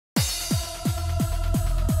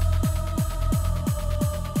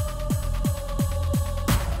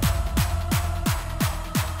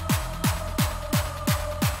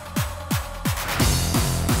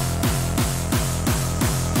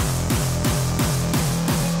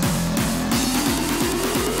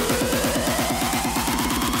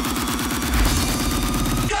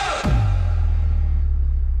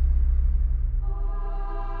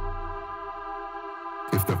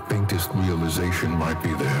might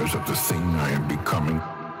be theirs of the thing I am becoming.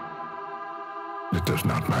 It does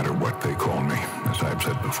not matter what they call me, as I have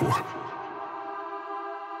said before.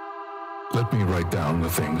 Let me write down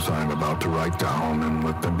the things I am about to write down, and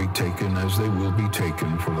let them be taken as they will be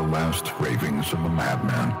taken for the last ravings of a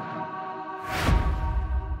madman.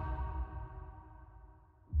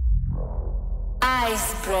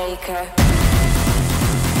 Icebreaker.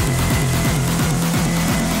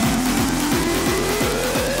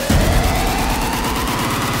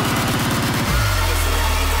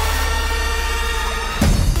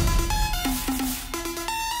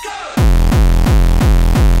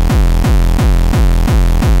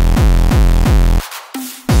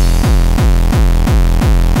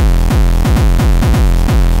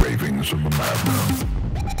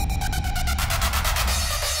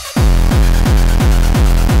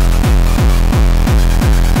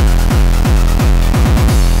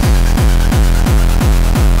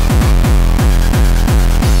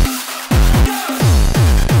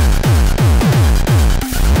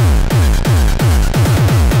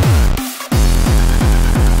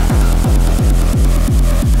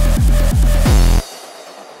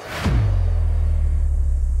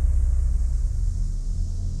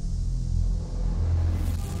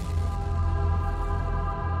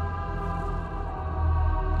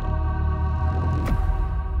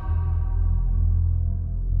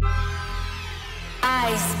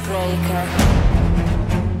 Icebreaker.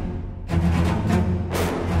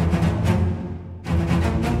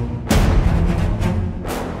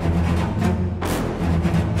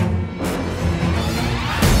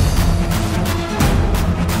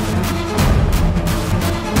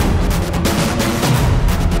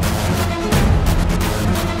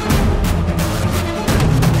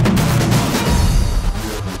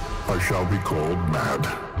 I shall be called mad.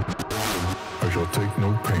 I shall take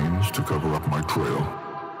no pains to cover up my trail,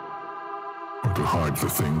 or to hide the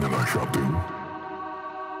thing that I shall do.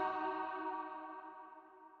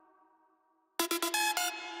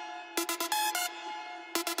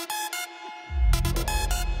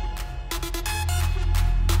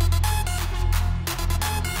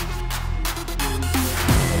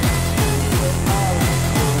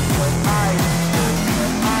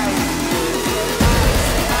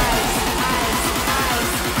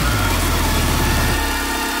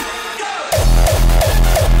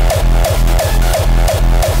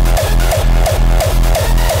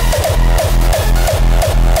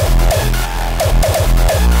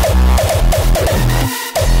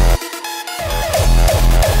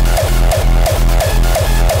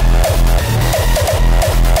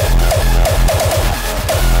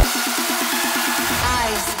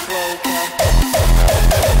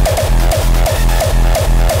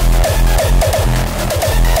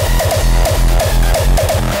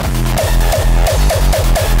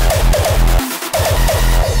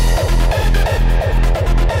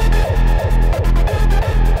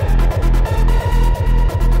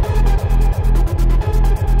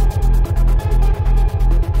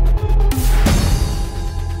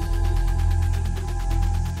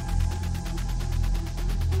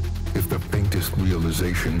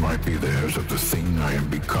 Might be theirs of the thing I am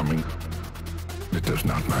becoming. It does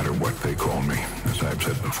not matter what they call me, as I have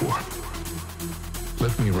said before.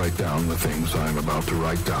 Let me write down the things I am about to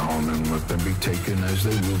write down, and let them be taken as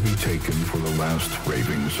they will be taken for the last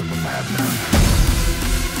ravings of a madman.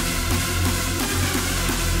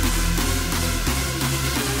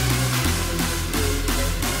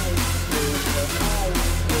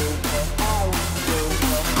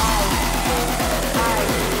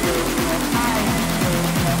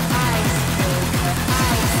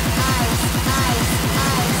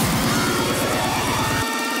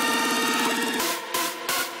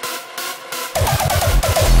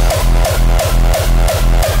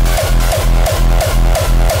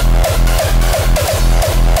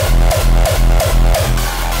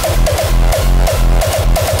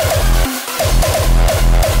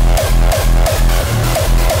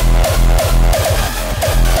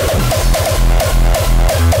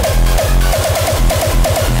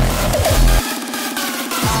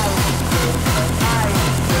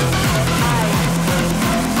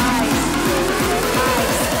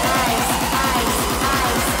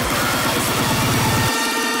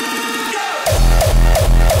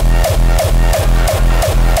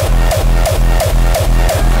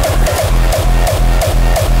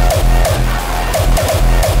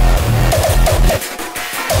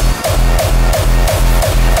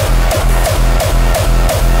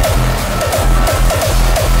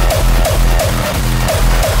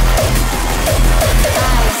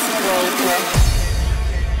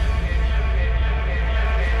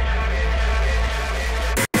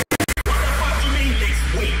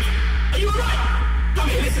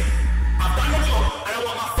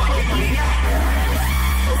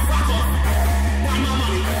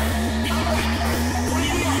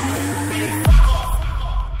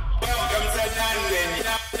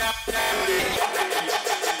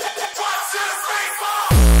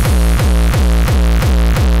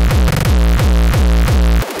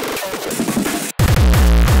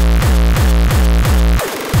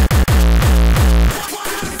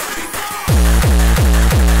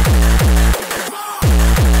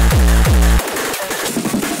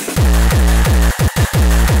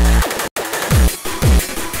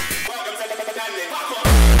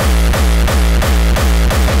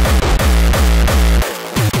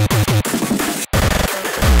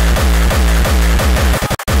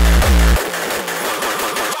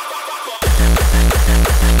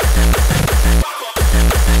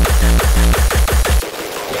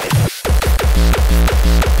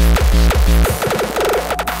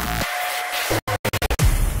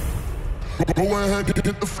 Go ahead and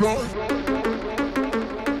hit the floor.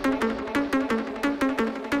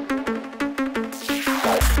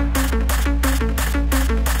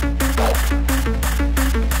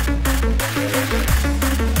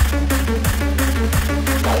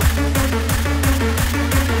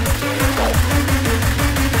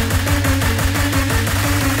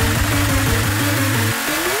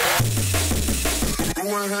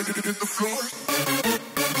 Go ahead and hit the floor.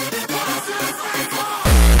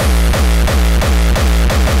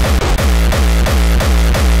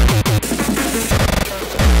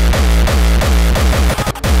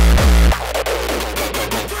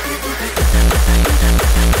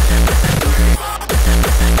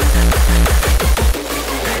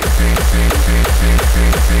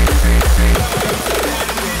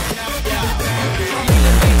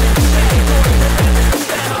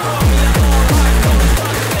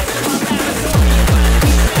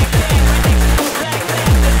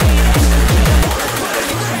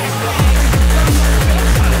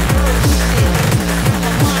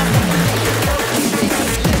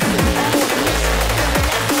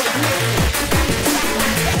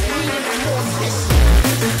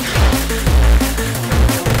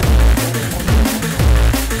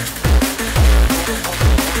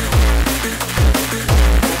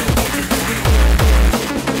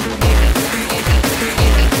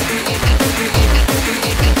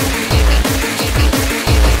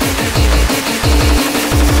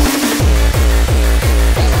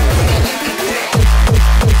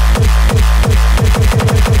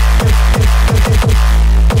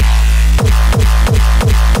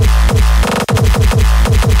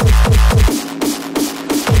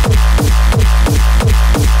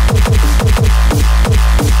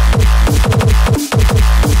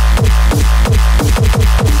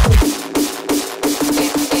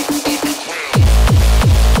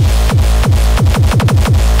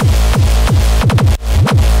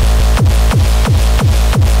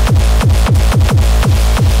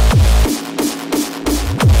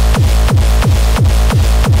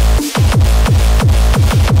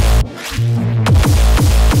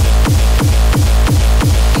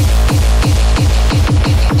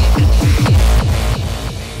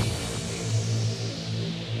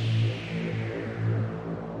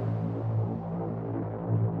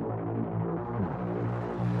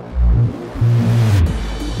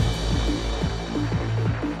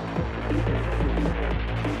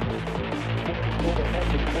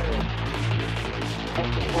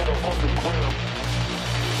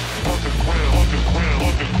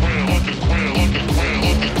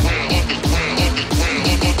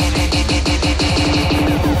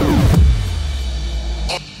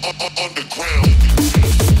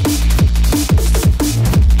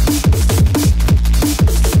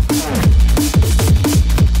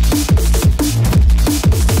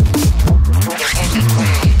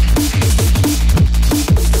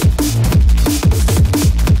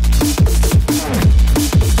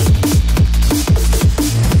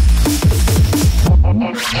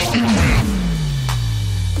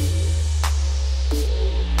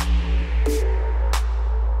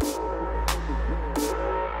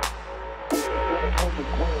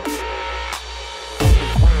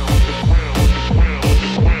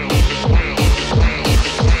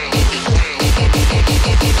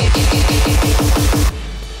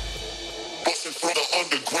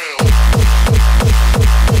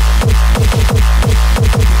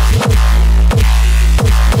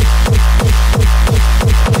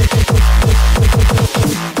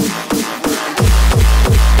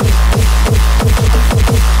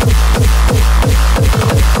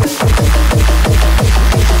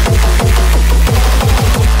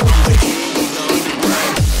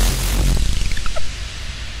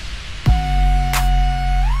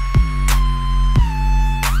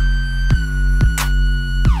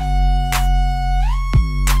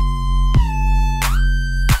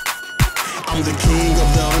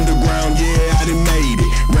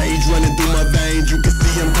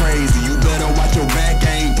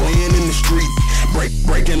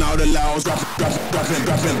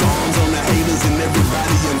 Dropping bombs on the haters and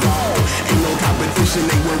everybody involved. Ain't no competition,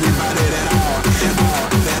 ain't worried about it at all.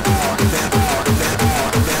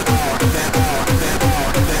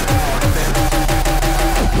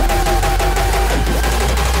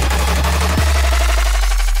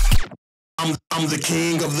 I'm the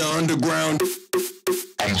king of the underground.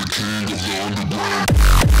 I'm the king of the underground.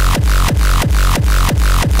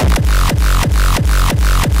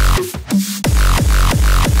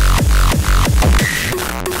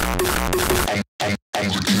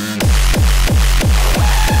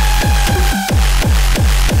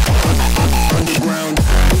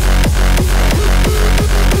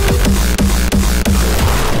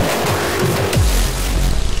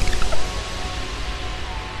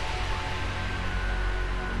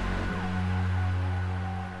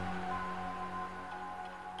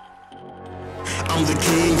 I'm the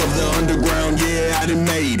king of the underground, yeah, I done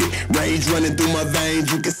made it. Rage running through my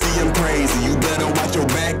veins, you can see I'm crazy. You better watch your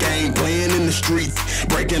back, I ain't playing in the streets.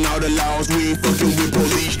 Breaking all the laws, we ain't fucking with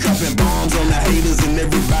police. Dropping bombs on the haters and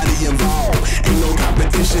everybody involved. Ain't no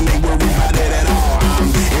competition, ain't worried about it at all. I'm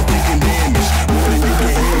inflicting damage, more than you can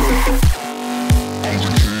handle.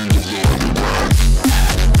 I'm the king of the underground.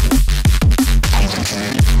 I'm the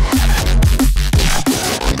king.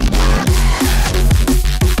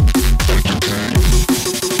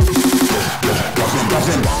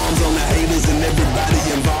 Dropping bombs on the haters and everybody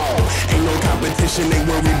involved. Ain't no competition, ain't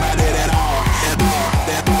worried about it at all.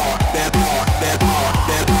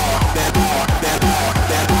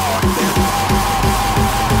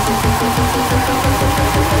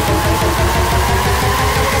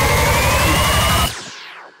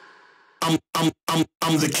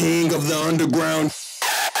 I'm the king of the underground.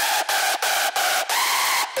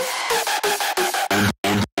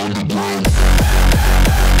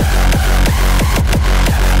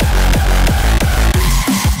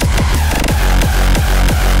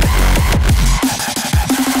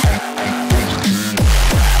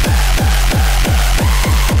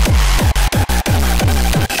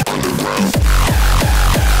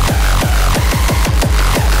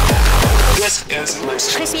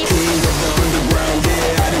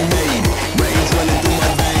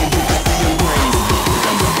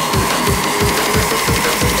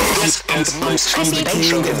 I'm the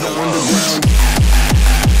king of the underground.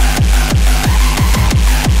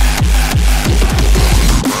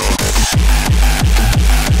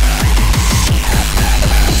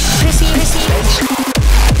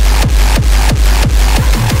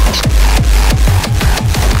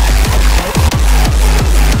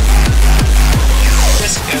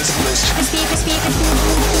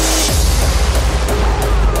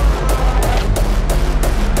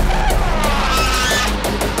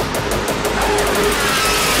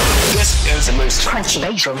 The most crunchy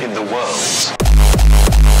bass drum in the world.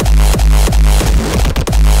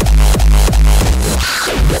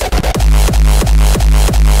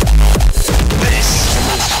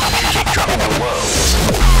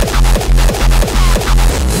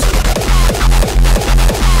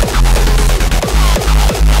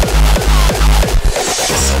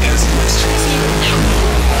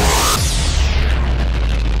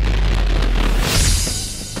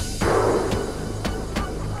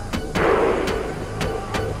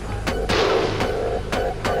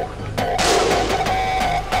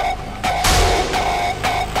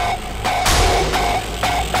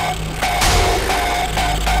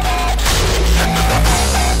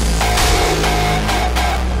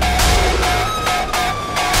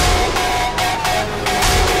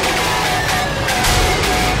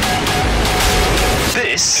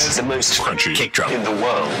 This is the most crunchy kick drum in the world. This is the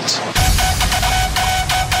most crunchy kick drum in the world.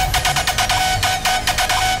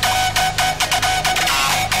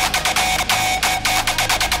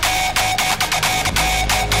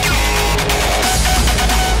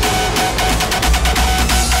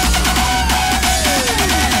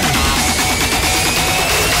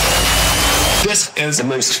 This is the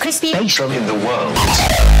most crispy bass drum in the world.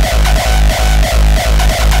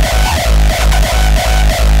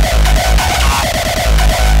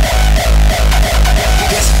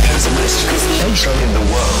 Bass drum in the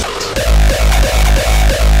world.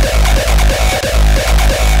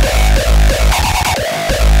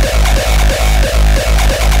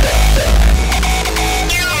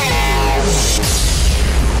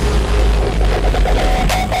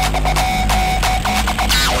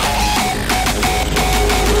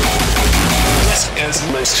 This is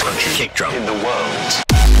the most crunchy kick drum in the world.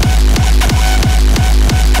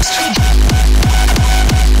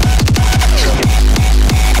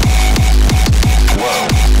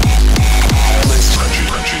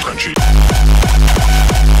 Crunchy.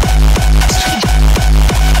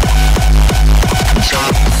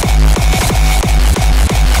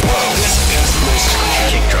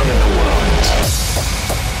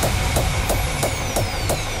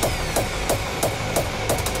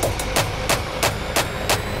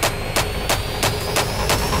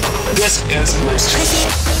 This is most crispy.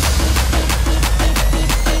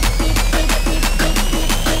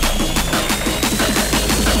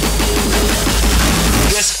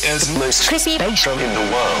 This is the most crispy bass drum in the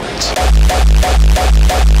world.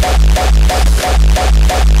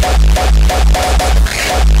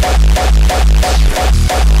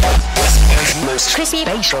 This is the most crispy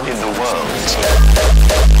bass drum in the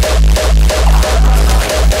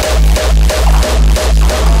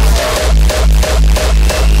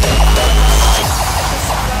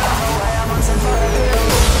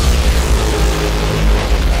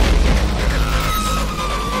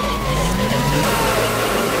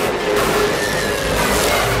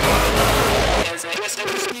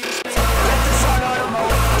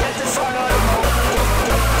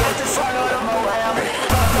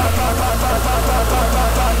Ta ta ta ta ta ta ta ta ta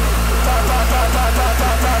ta ta ta ta ta ta ta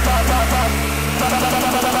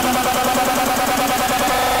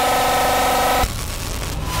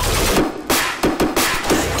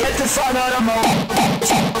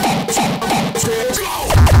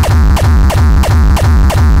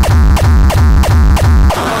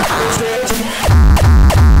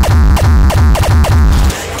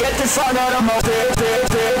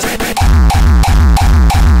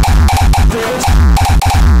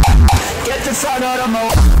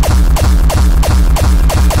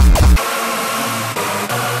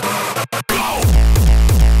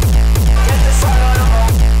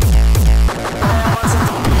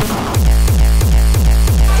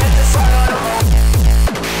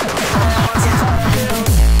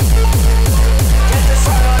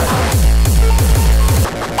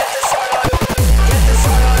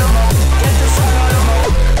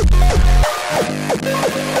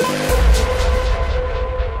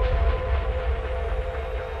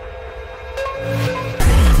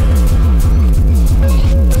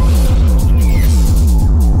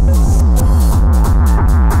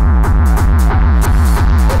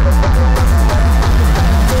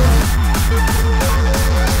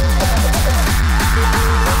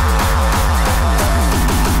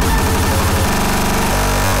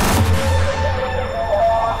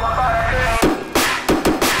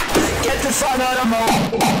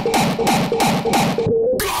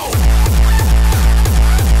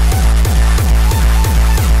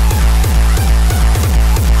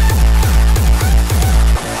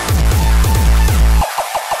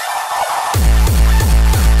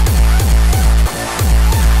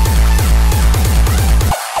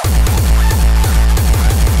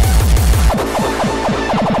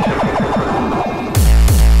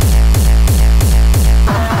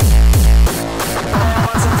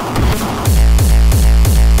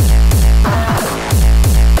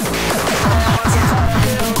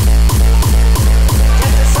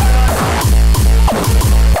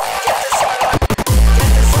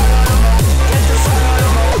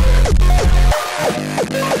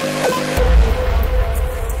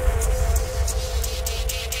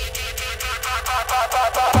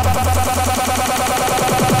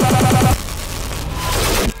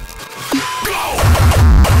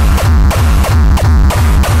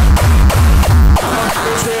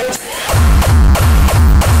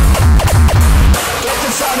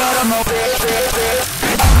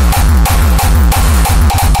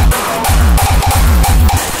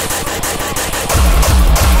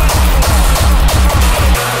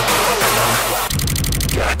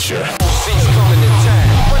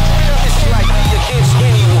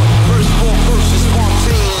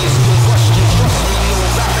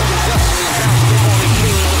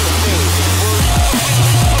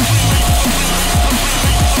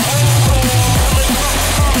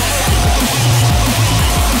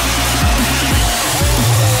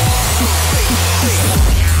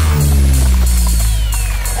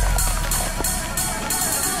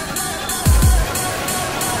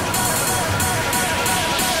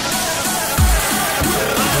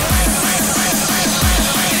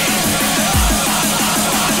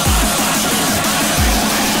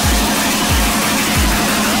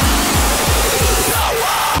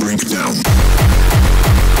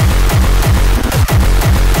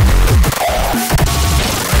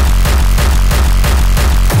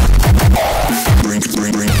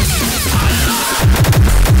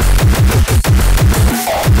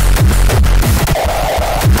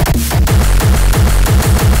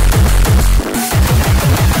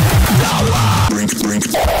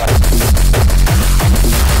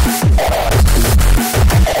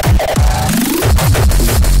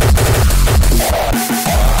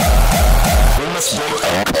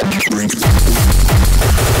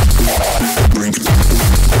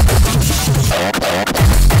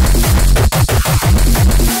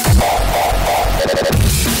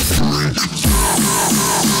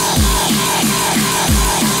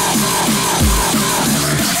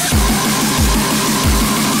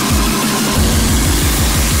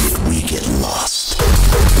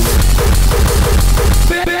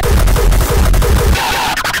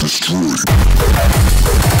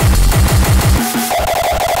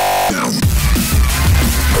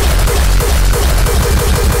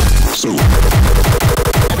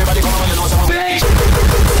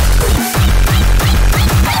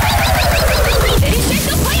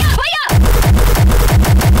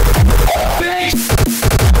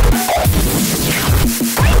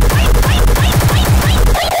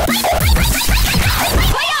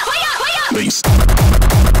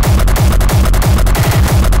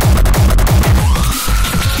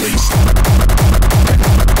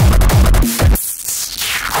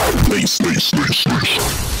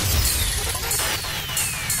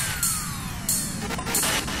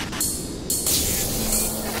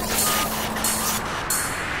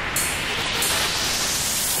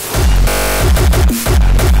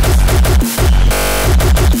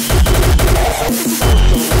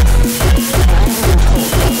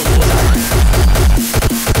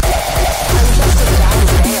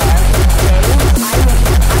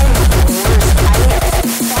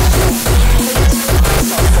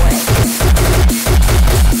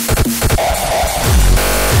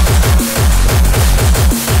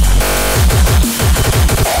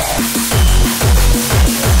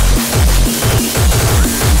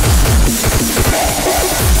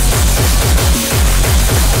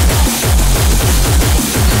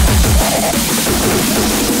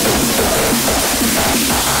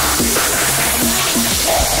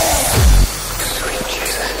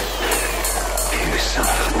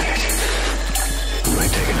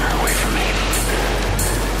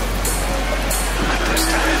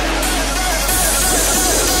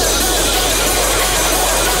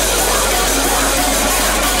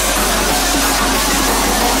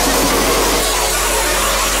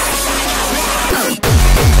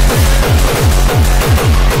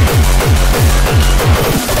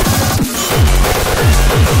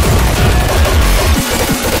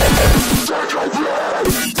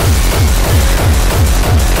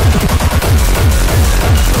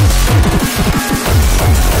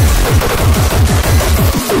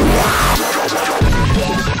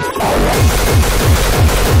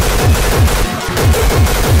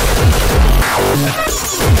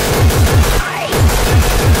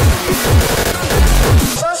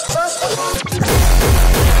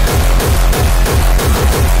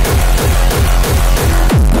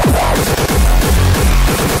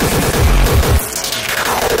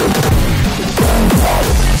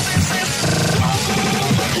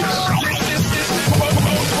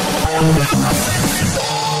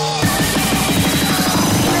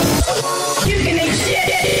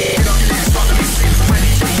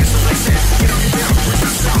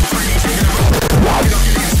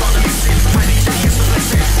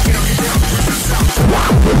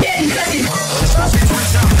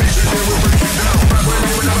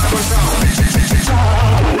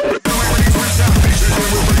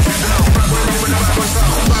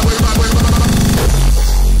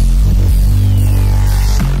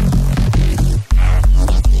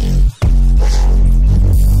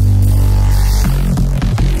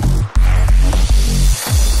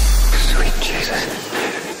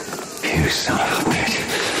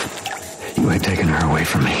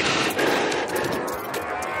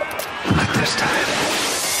this time.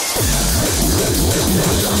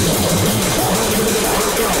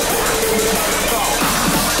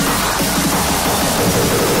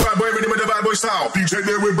 Bad boy, rhythm with the bad boy style. DJ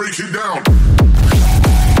there will break it down.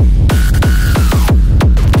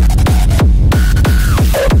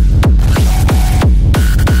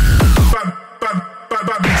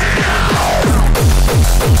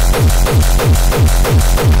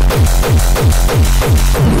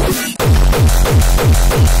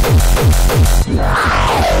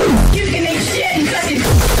 You can make shit and suck it.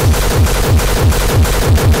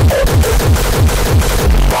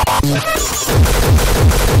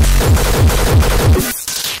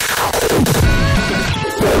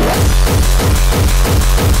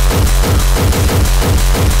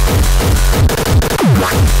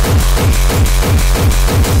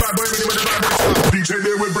 DJ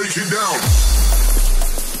there will break it down.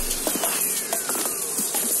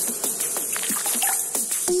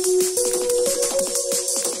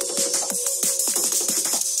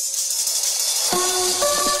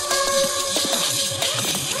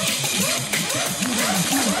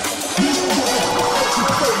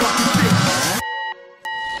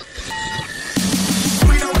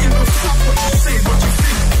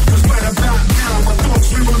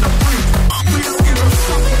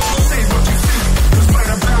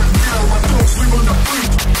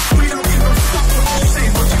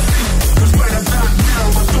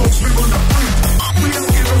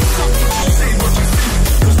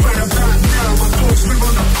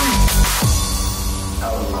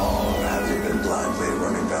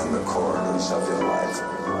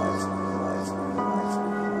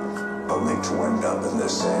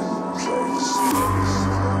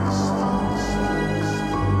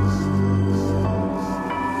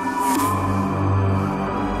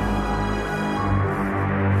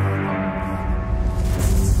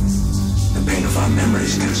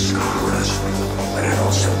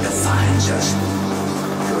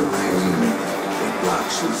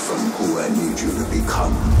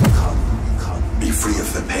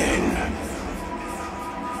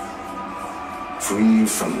 Free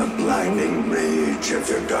from the blinding rage of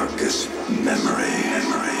your darkest memory.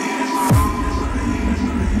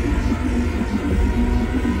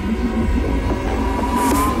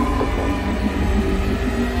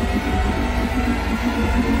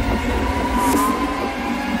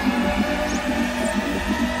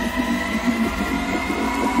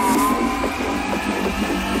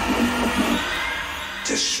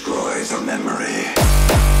 Destroy the memory.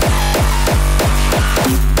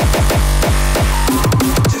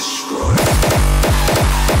 Destroy.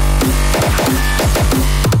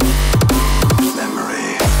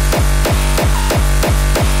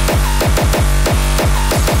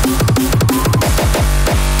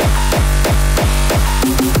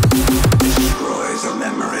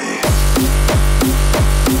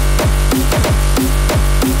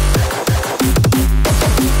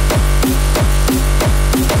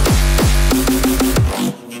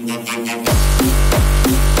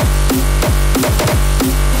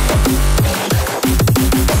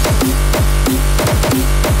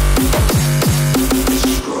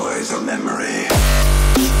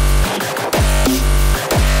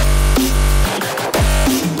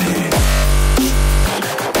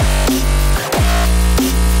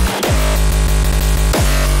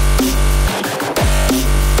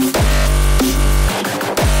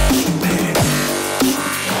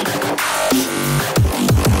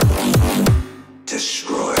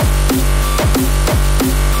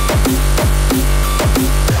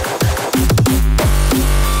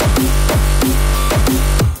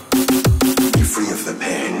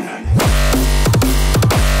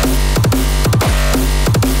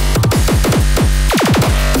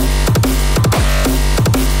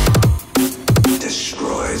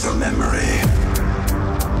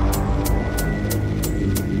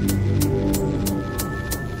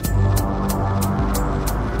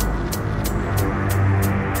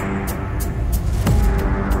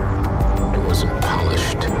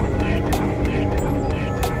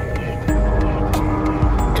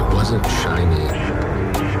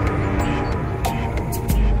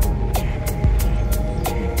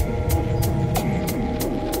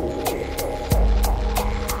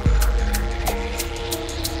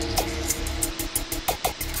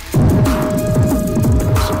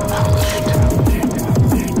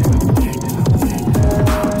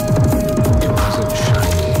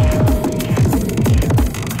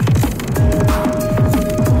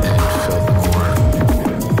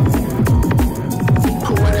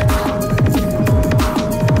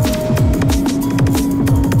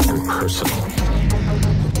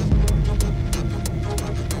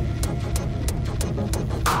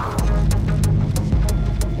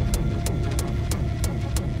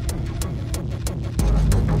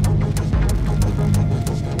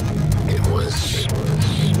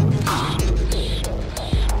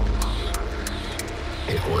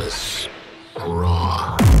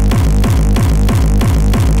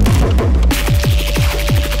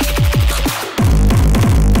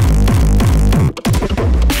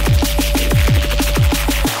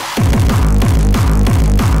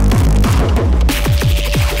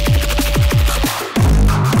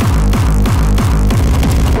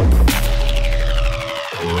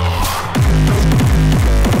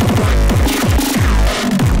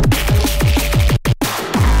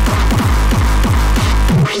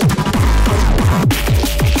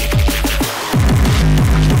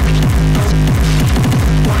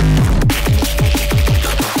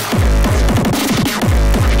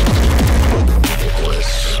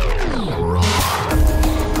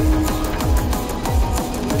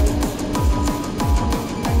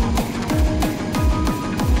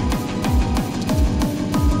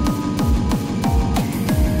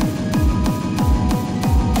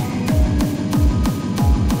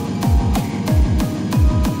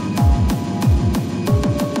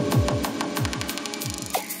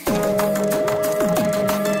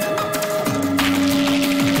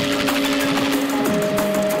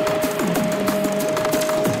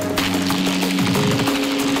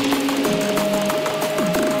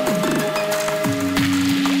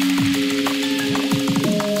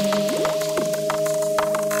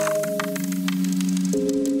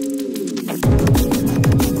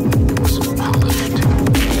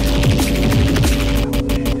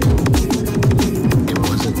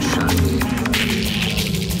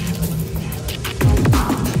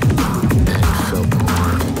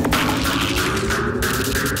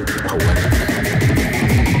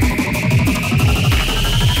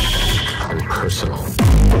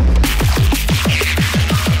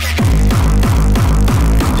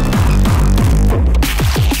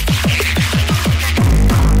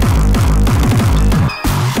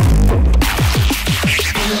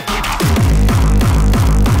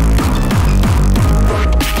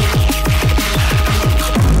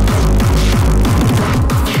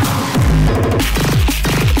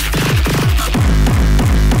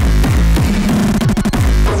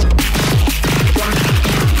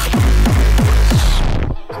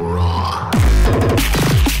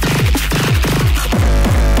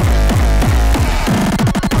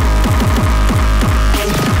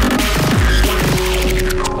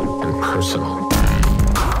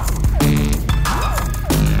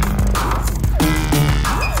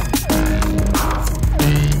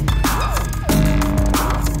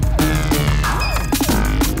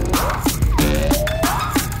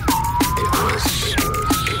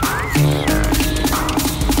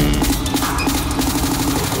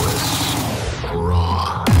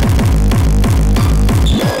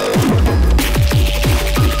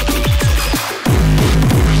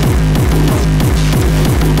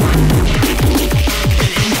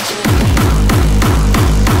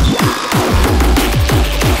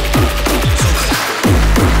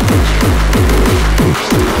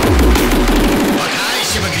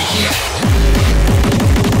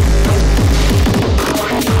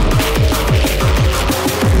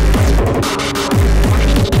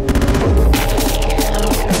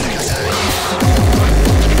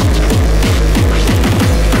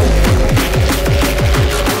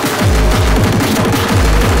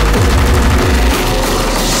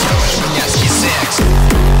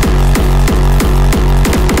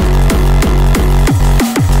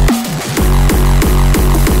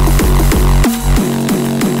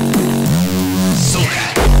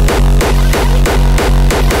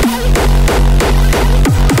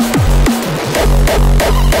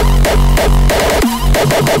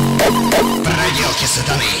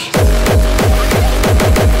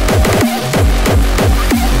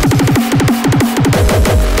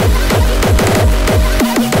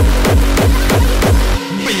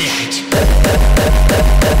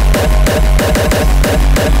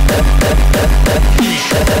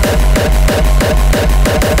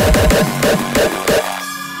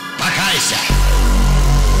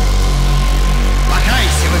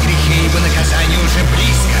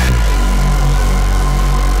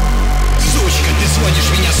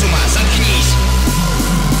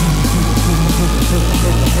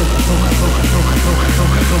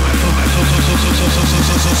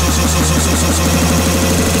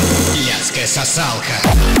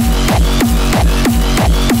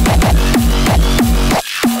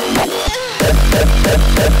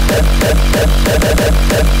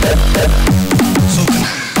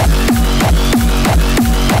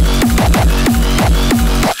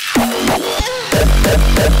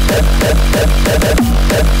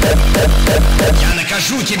 Я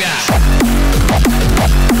накажу тебя!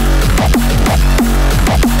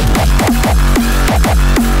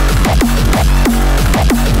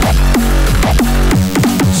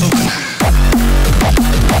 Сука!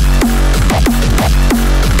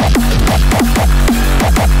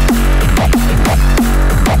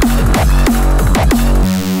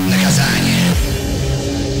 Наказание!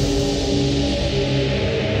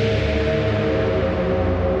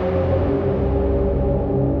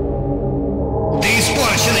 Ты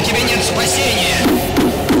испорчена, тебе нет спасения!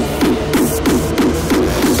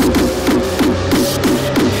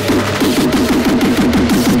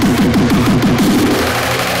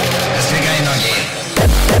 Раздвигай ноги!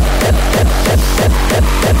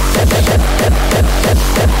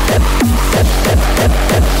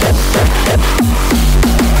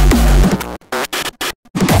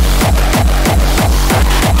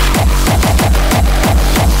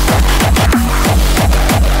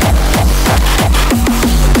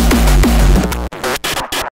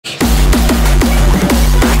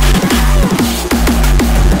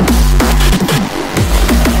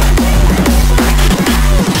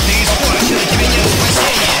 Ты испорчена, тебе нет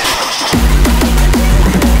спасения!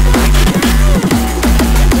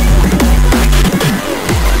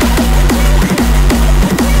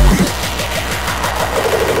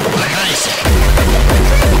 Покайся!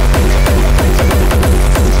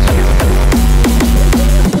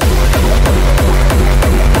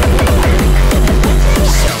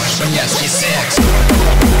 Все ваш мерзкий секс!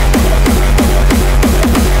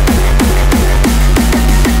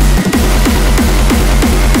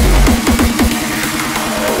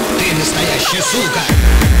 Ты настоящая сука!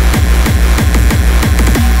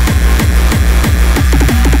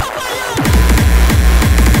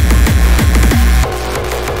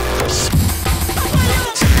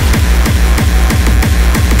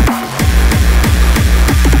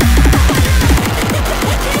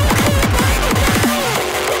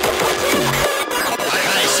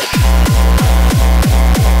 Покайся!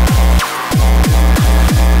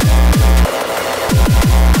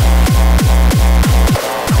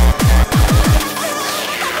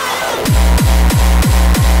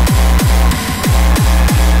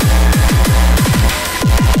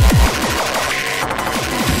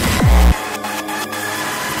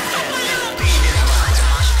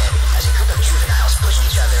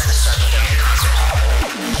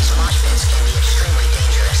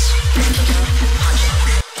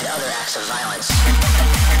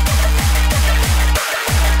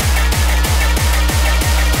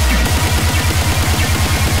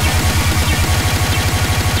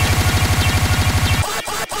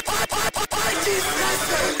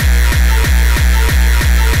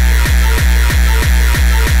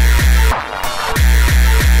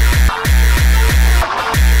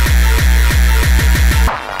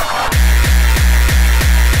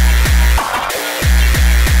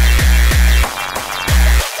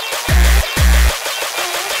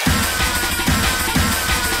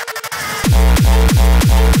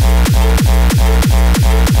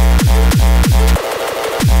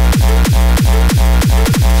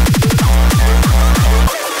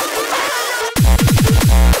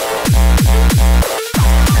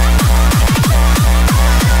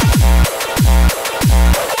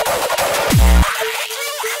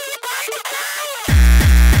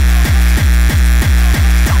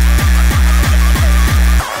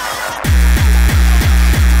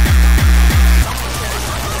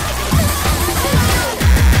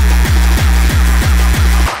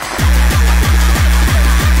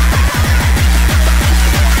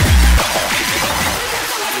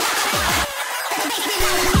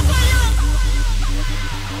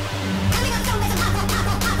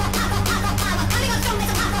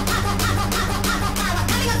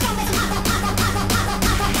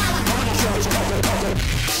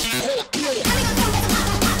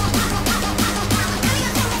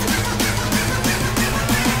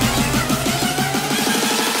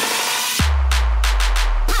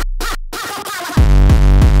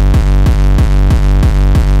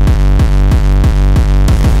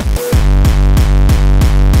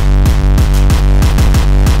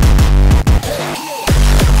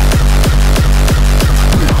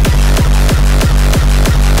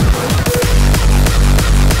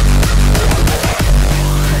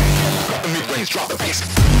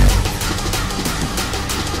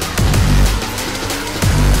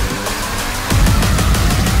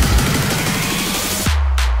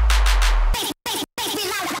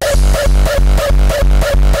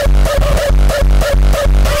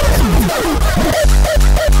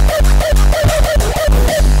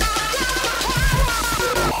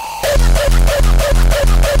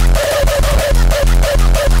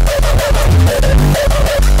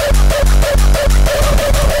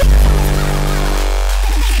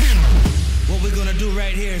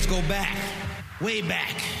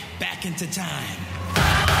 at a time.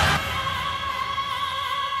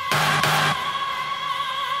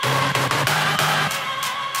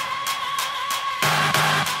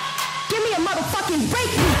 Give me a motherfucking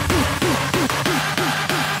break.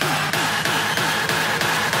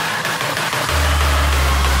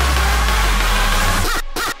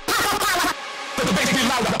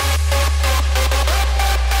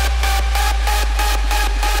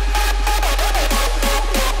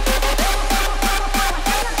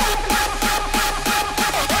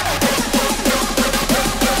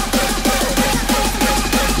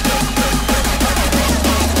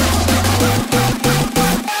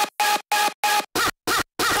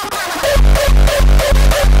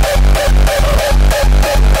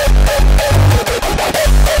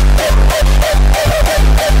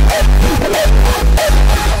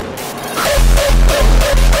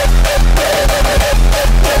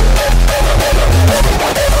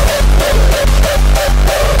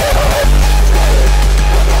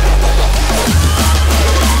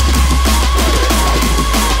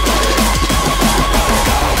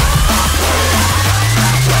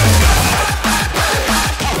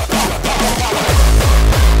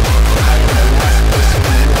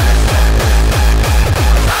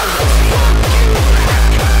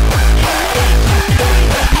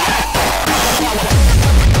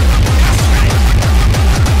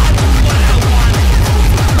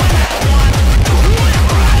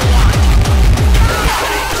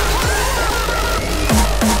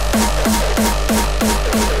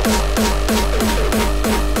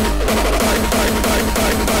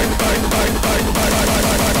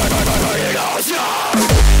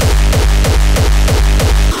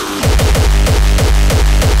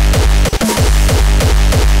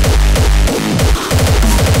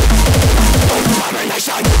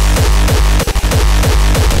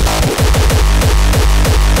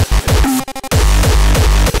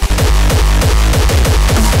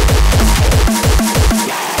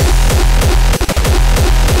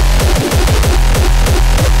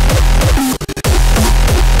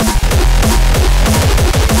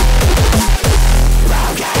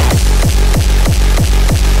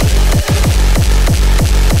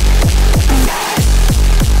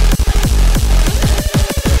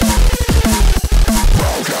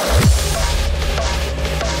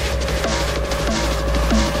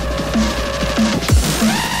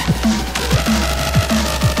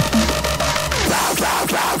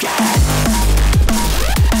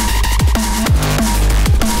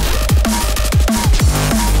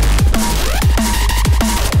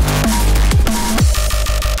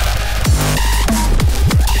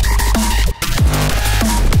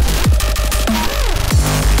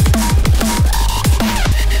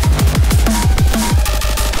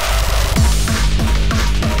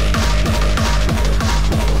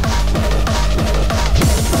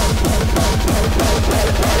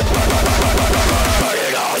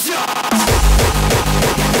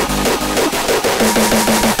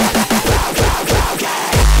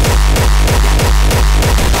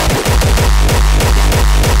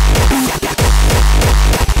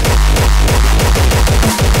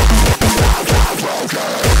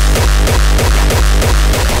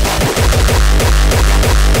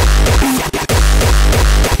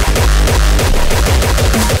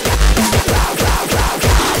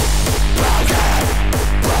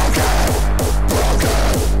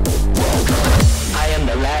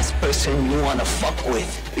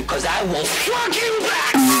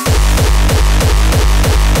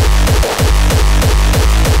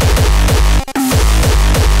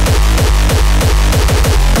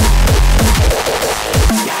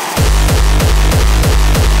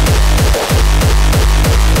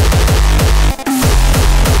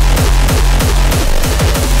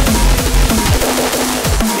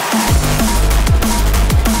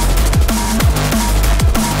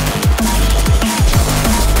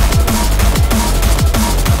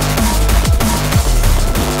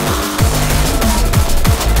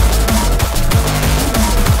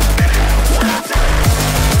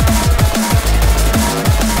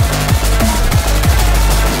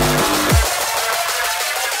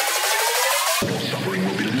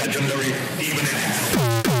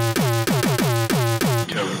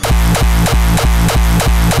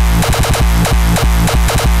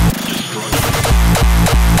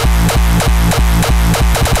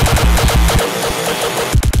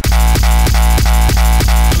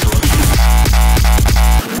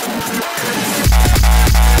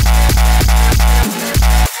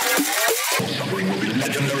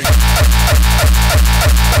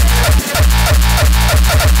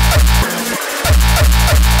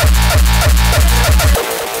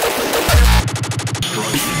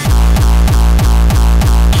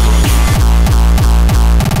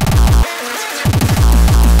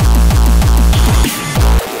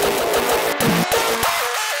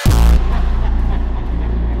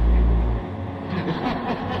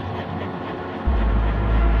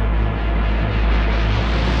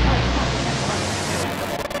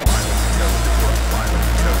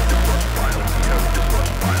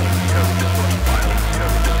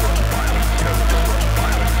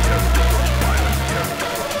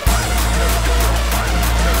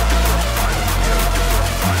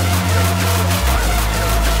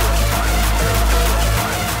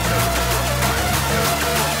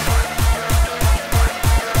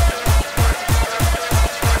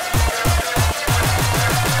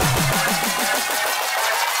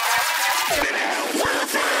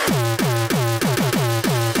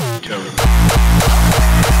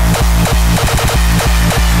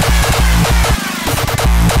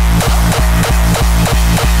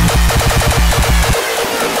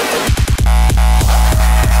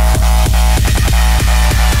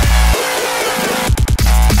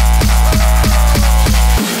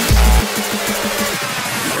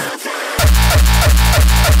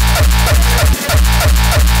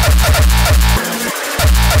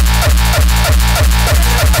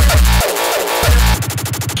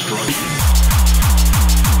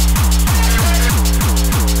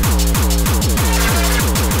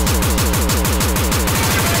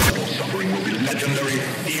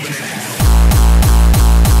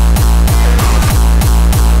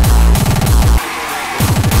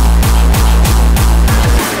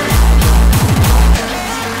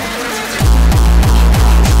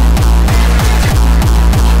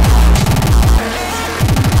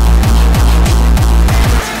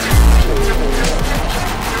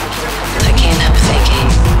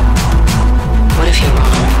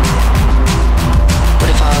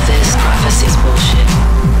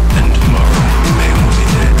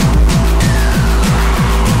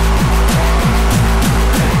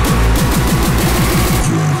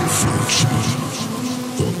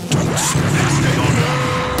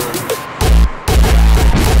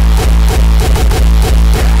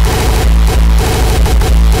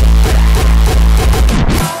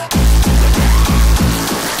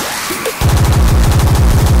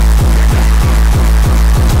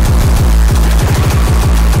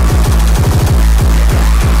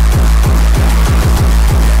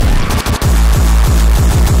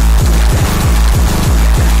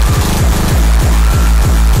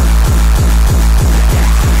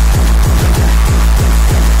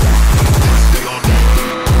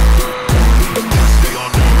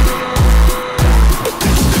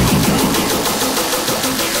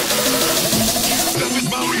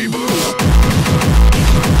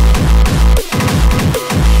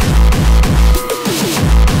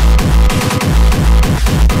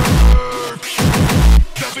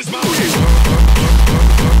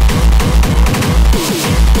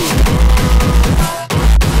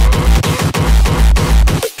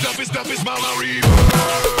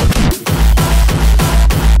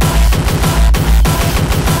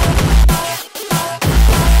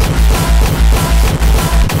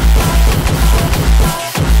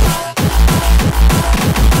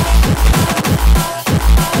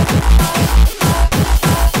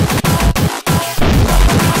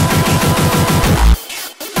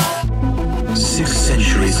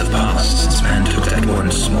 centuries have passed since man took that one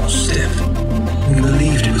small step. We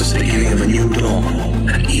believed it was the beginning of a new dawn,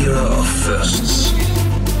 an era of firsts.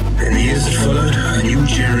 In the years that followed, a new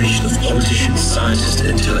generation of politicians, scientists,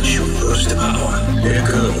 and intellectuals rose to power. Their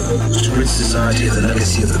goal was to rid society of the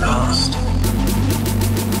legacy of the past.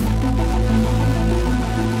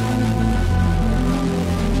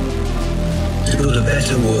 To build a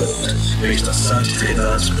better world based on scientific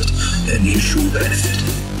advancement and mutual benefit.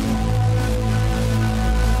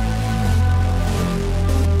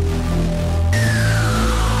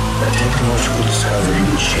 That technological discovery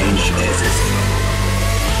will change everything.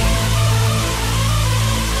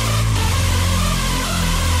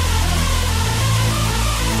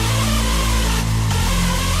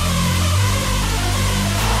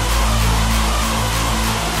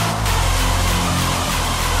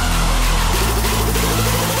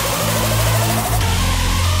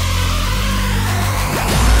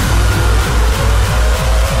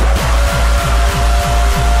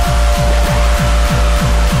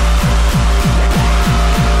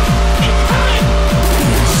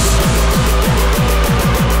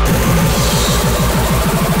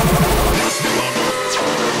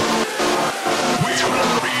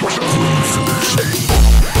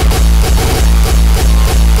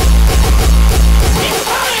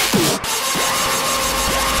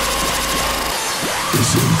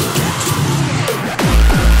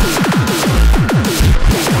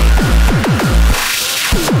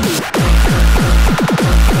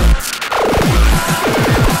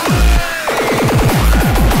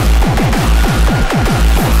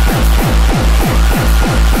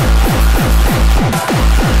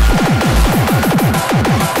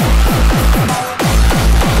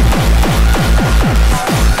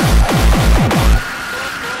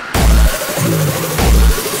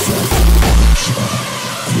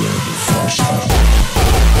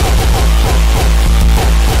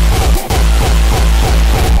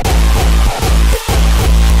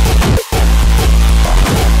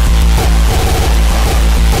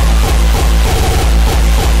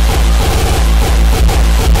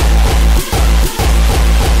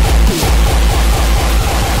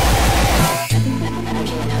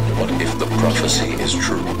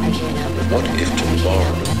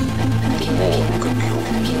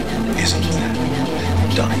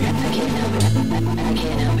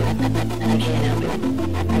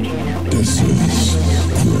 This is